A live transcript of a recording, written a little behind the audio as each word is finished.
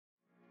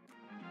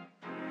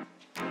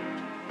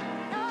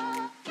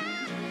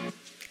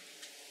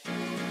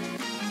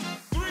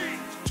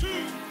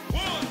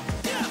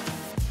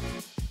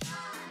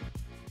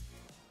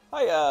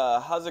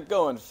Hiya, how's it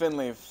going,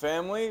 Finley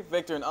family?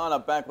 Victor and Anna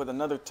back with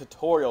another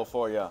tutorial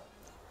for you.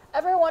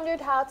 Ever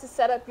wondered how to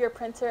set up your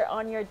printer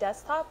on your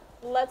desktop?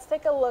 Let's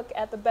take a look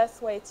at the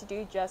best way to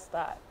do just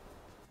that.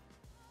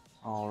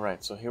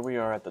 Alright, so here we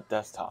are at the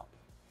desktop.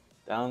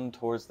 Down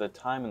towards the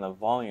time and the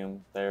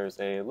volume, there's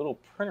a little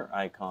printer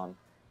icon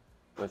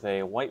with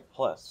a white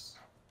plus.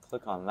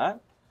 Click on that.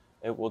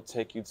 It will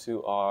take you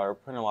to our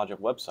PrinterLogic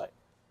website.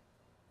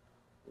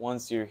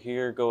 Once you're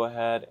here, go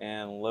ahead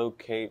and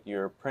locate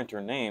your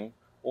printer name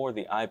or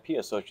the IP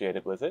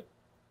associated with it,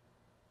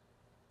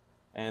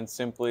 and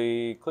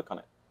simply click on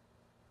it.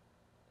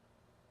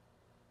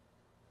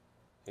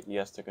 Hit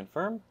yes to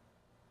confirm.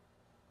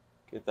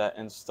 Get that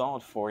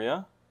installed for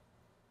you.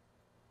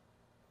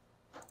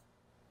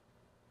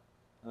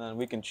 And then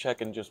we can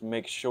check and just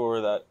make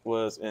sure that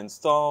was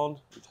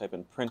installed. We type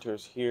in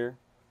printers here.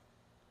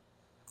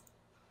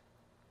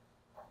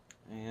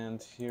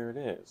 And here it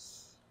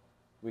is.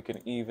 We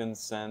can even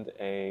send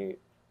a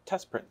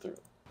test print through.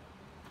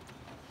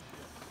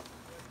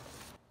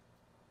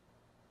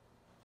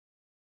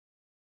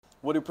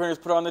 What do printers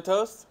put on the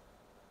toast?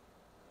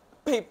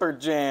 Paper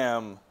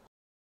jam!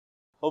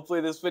 Hopefully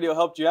this video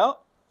helped you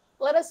out.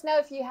 Let us know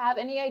if you have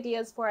any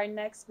ideas for our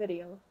next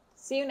video.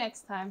 See you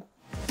next time.